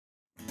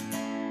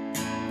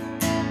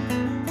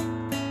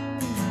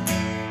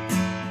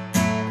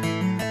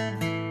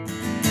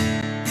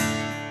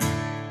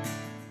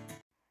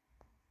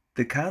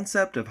The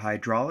concept of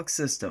hydraulic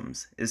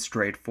systems is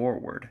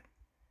straightforward.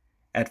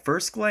 At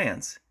first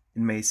glance,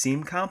 it may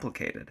seem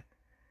complicated.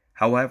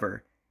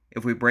 However,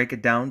 if we break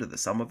it down to the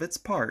sum of its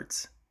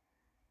parts,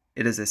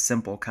 it is a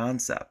simple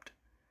concept.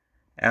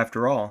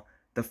 After all,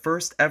 the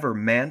first ever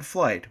manned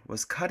flight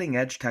was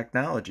cutting-edge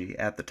technology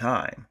at the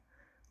time.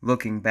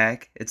 Looking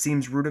back, it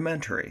seems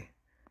rudimentary.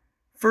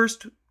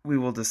 First, we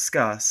will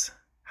discuss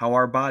how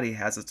our body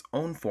has its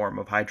own form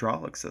of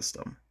hydraulic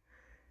system.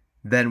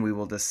 Then we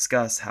will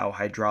discuss how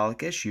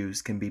hydraulic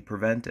issues can be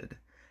prevented.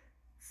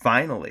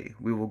 Finally,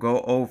 we will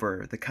go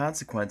over the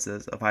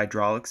consequences of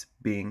hydraulics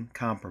being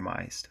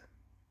compromised.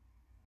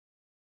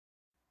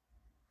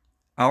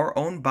 Our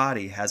own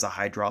body has a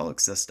hydraulic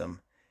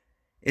system.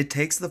 It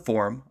takes the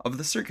form of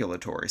the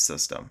circulatory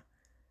system.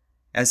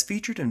 As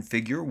featured in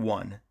Figure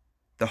 1,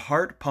 the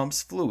heart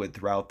pumps fluid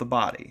throughout the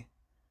body.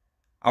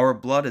 Our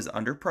blood is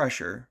under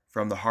pressure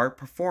from the heart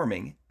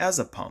performing as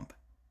a pump,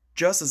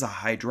 just as a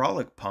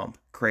hydraulic pump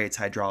creates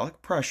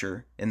hydraulic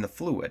pressure in the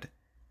fluid.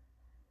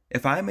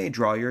 If I may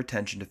draw your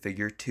attention to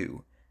Figure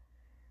 2,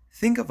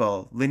 think of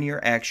a linear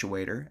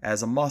actuator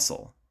as a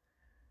muscle.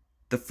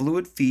 The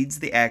fluid feeds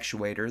the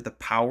actuator the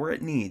power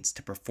it needs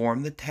to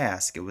perform the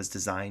task it was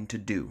designed to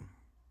do.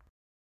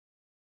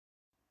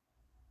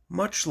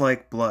 Much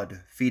like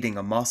blood feeding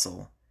a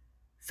muscle,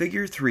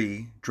 Figure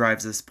 3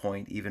 drives this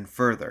point even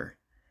further.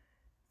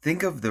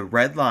 Think of the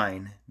red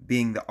line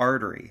being the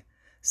artery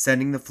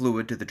sending the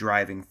fluid to the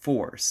driving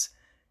force,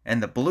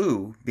 and the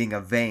blue being a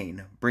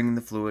vein bringing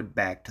the fluid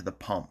back to the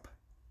pump.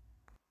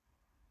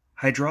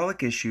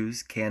 Hydraulic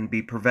issues can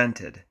be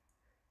prevented.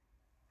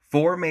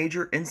 4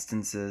 major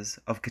instances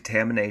of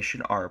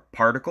contamination are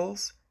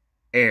particles,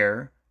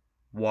 air,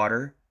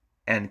 water,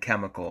 and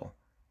chemical.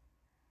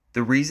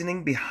 The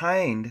reasoning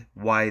behind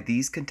why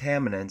these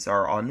contaminants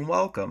are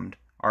unwelcomed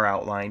are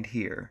outlined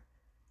here.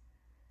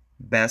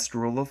 Best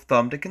rule of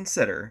thumb to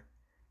consider: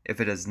 if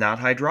it is not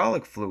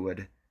hydraulic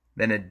fluid,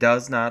 then it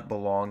does not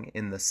belong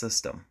in the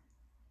system.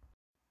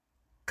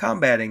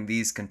 Combating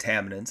these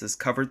contaminants is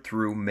covered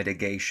through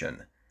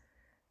mitigation.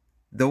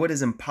 Though it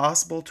is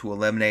impossible to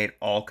eliminate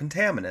all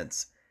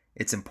contaminants,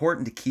 it's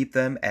important to keep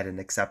them at an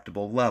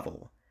acceptable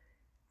level.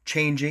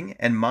 Changing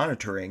and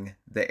monitoring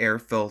the air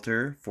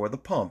filter for the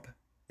pump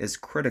is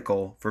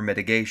critical for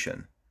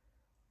mitigation.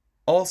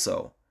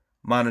 Also,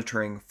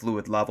 monitoring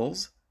fluid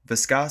levels,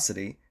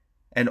 viscosity,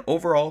 and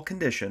overall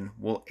condition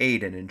will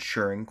aid in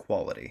ensuring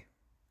quality.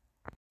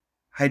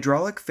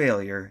 Hydraulic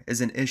failure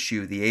is an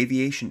issue the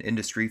aviation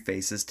industry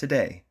faces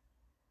today.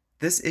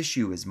 This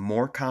issue is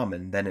more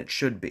common than it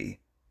should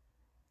be.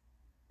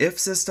 If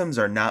systems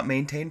are not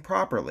maintained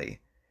properly,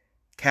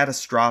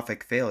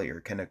 catastrophic failure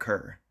can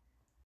occur.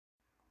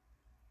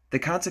 The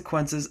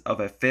consequences of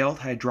a failed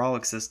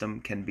hydraulic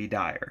system can be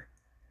dire.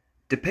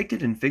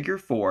 Depicted in Figure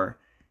 4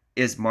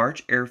 is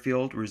March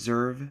Airfield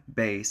Reserve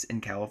Base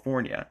in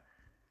California.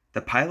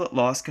 The pilot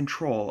lost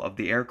control of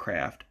the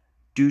aircraft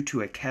due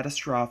to a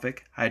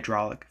catastrophic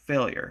hydraulic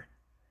failure.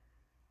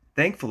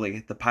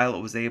 Thankfully, the pilot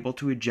was able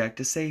to eject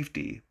to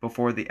safety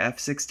before the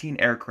F-16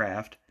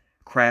 aircraft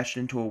crashed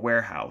into a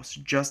warehouse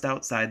just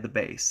outside the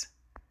base.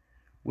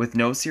 With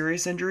no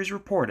serious injuries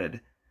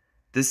reported,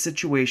 this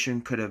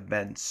situation could have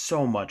been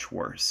so much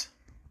worse.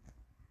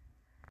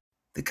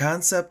 The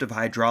concept of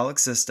hydraulic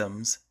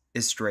systems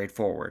is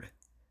straightforward.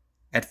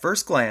 At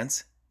first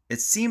glance,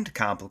 it seemed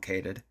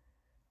complicated.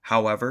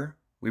 However,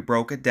 we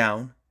broke it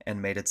down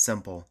and made it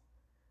simple.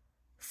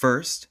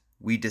 First,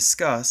 we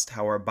discussed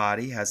how our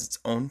body has its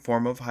own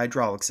form of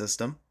hydraulic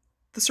system,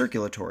 the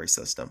circulatory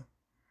system.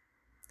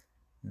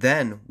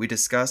 Then we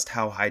discussed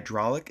how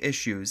hydraulic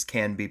issues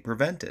can be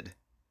prevented.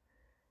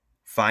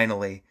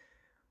 Finally,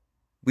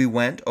 we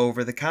went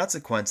over the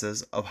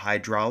consequences of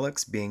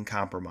hydraulics being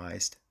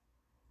compromised.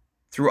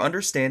 Through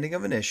understanding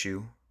of an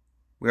issue,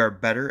 we are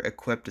better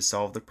equipped to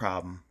solve the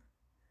problem.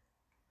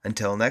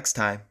 Until next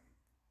time,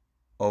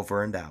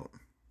 over and out.